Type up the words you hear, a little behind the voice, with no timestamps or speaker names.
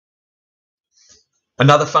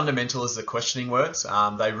Another fundamental is the questioning words.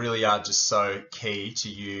 They really are just so key to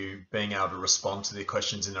you being able to respond to the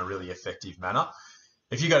questions in a really effective manner.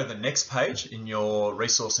 If you go to the next page in your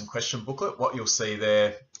resource and question booklet, what you'll see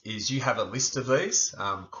there is you have a list of these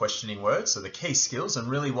questioning words, so the key skills, and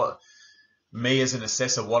really what me as an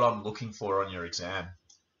assessor, what I'm looking for on your exam.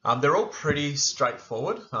 They're all pretty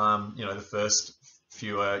straightforward. The first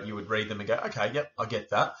few you would read them and go, okay, yep, I get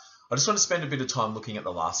that. I just want to spend a bit of time looking at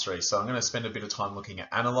the last three. So I'm going to spend a bit of time looking at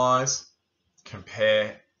analyze,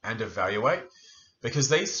 compare, and evaluate, because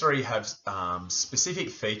these three have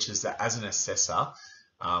specific features that as an assessor,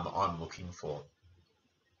 I'm looking for.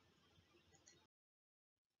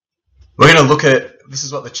 We're going to look at, this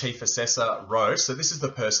is what the chief assessor wrote. So this is the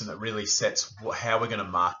person that really sets how we're going to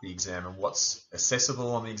mark the exam and what's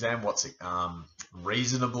accessible on the exam, what's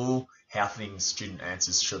reasonable, how student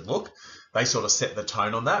answers should look. They sort of set the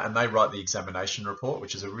tone on that, and they write the examination report,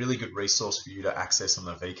 which is a really good resource for you to access on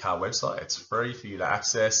the VCAR website. It's free for you to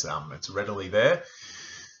access. It's readily there.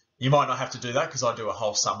 You might not have to do that because I do a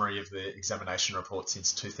whole summary of the examination report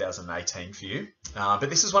since 2018 for you. But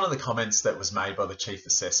this is one of the comments that was made by the chief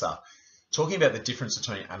assessor, talking about the difference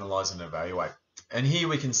between analyze and evaluate. And here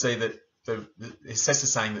we can see that the assessor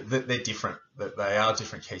is saying that they're different, that they are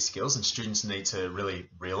different key skills, and students need to really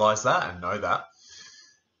realise that and know that.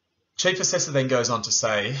 Chief assessor then goes on to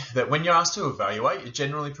say that when you're asked to evaluate, you're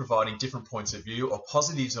generally providing different points of view or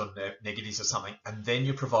positives or negatives of something, and then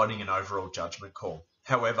you're providing an overall judgment call.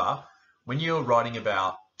 However, when you're writing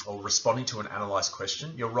about or responding to an analyse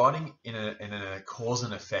question, you're writing in a cause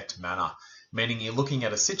and effect manner, meaning you're looking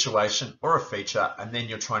at a situation or a feature, and then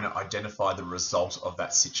you're trying to identify the result of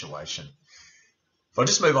that situation. If I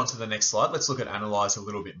just move on to the next slide, let's look at analyse a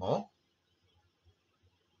little bit more.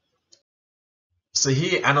 So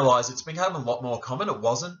here, analyse, it's become a lot more common. It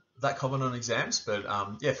wasn't that common on exams, but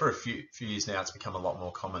yeah, for a few years now, it's become a lot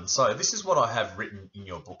more common. So this is what I have written in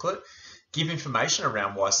your booklet. Give information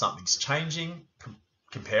around why something's changing,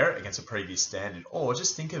 compare it against a previous standard, or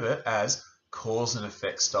just think of it as cause and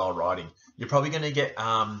effect style writing. You're probably going to get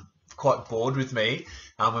quite bored with me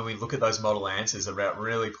when we look at those model answers about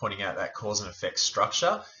really pointing out that cause and effect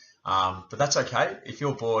structure. But that's okay. If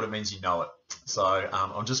you're bored, it means you know it. So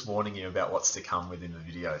I'm just warning you about what's to come within the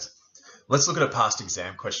videos. Let's look at a past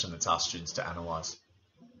exam question that's asked students to analyse.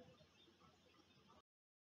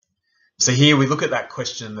 So here we look at that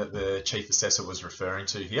question that the chief assessor was referring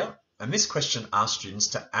to here. And this question asked students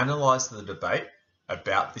to analyse the debate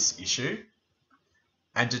about this issue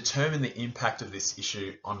and determine the impact of this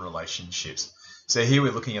issue on relationships. So here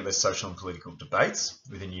we're looking at the social and political debates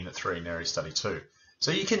within Unit 3 in Area Study 2.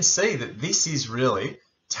 So you can see that this is really,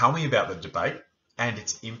 tell me about the debate and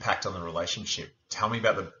its impact on the relationship. Tell me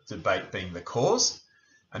about the debate being the cause,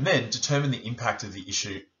 and then determine the impact of the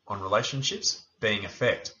issue on relationships being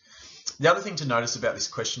effect. The other thing to notice about this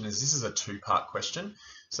question is this is a two-part question.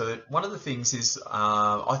 So that one of the things is,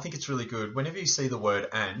 I think it's really good, whenever you see the word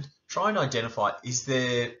and, try and identify, is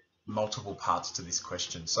there multiple parts to this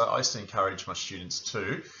question? So I used to encourage my students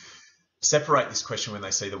to separate this question when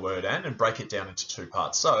they see the word and break it down into two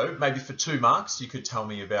parts. So maybe for 2 marks, you could tell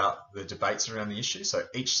me about the debates around the issue, so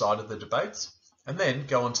each side of the debates, and then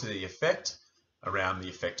go on to the effect around the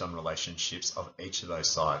effect on relationships of each of those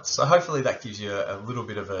sides. So hopefully that gives you a little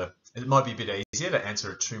bit of it might be a bit easier to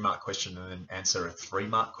answer a 2-mark question and then answer a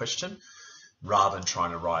 3-mark question rather than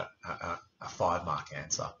trying to write a 5-mark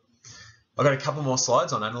answer. I've got a couple more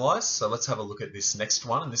slides on analyse, so let's have a look at this next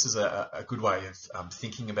one. And this is a good way of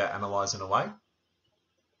thinking about analyse in a way.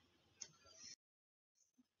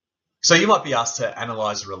 So you might be asked to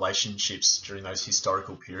analyse relationships during those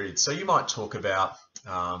historical periods. So you might talk about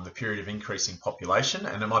the period of increasing population,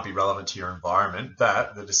 and it might be relevant to your environment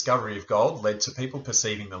that the discovery of gold led to people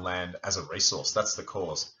perceiving the land as a resource. That's the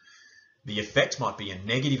cause. The effect might be a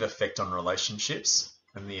negative effect on relationships,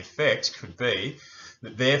 and the effect could be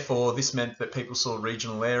that therefore this meant that people saw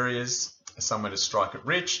regional areas as somewhere to strike it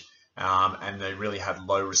rich, and they really had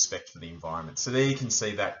low respect for the environment. So there you can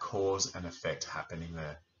see that cause and effect happening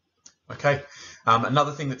there. Okay,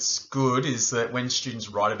 another thing that's good is that when students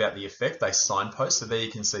write about the effect, they signpost. So there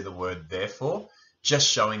you can see the word therefore, just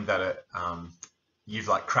showing that you've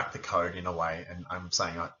like cracked the code in a way. And I'm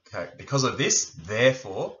saying, okay, because of this,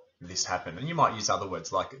 therefore this happened. And you might use other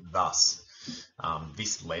words like thus,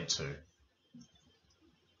 this led to.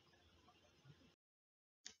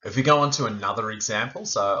 If we go on to another example,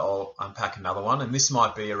 so I'll unpack another one, and this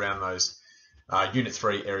might be around those Unit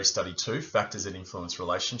 3, Area Study 2, factors that influence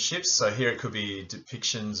relationships. So here it could be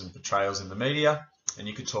depictions and portrayals in the media, and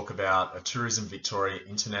you could talk about a Tourism Victoria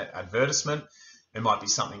internet advertisement. It might be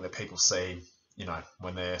something that people see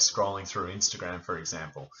when they're scrolling through Instagram, for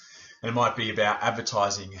example. And it might be about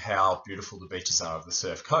advertising how beautiful the beaches are of the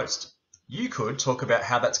surf coast. You could talk about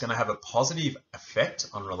how that's going to have a positive effect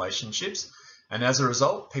on relationships. And as a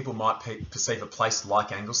result, people might perceive a place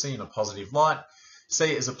like Anglesey in a positive light,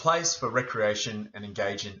 see it as a place for recreation and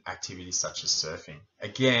engage in activities such as surfing.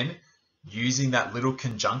 Again, using that little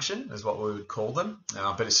conjunction is what we would call them,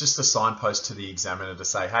 but it's just a signpost to the examiner to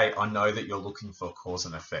say, hey, I know that you're looking for cause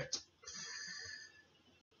and effect.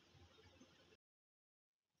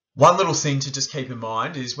 One little thing to just keep in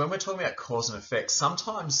mind is when we're talking about cause and effect,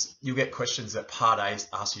 sometimes you'll get questions that part A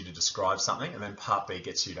asks you to describe something and then part B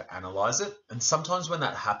gets you to analyse it. And sometimes when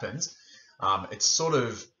that happens,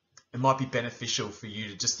 it might be beneficial for you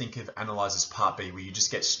to just think of analyse as part B, where you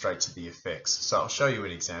just get straight to the effects. So I'll show you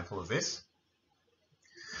an example of this.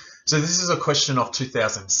 So this is a question of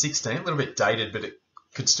 2016, a little bit dated, but it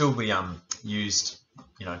could still be used,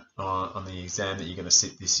 on the exam that you're going to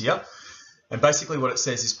sit this year. And basically what it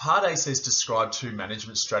says is part A says describe 2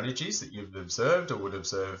 management strategies that you've observed or would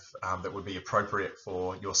observe that would be appropriate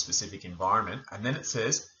for your specific environment. And then it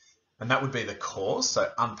says, and that would be the cause,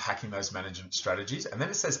 so unpacking those management strategies. And then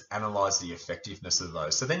it says analyse the effectiveness of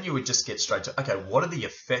those. So then you would just get straight to, okay, what are the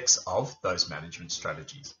effects of those management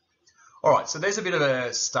strategies? All right, so there's a bit of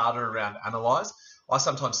a starter around analyse. I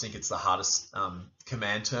sometimes think it's the hardest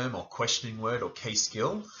command term or questioning word or key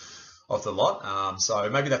skill of the lot. So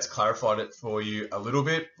maybe that's clarified it for you a little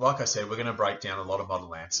bit. Like I said, we're going to break down a lot of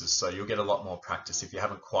model answers, so you'll get a lot more practice if you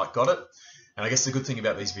haven't quite got it. And I guess the good thing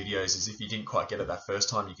about these videos is if you didn't quite get it that first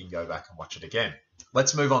time, you can go back and watch it again.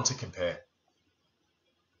 Let's move on to compare.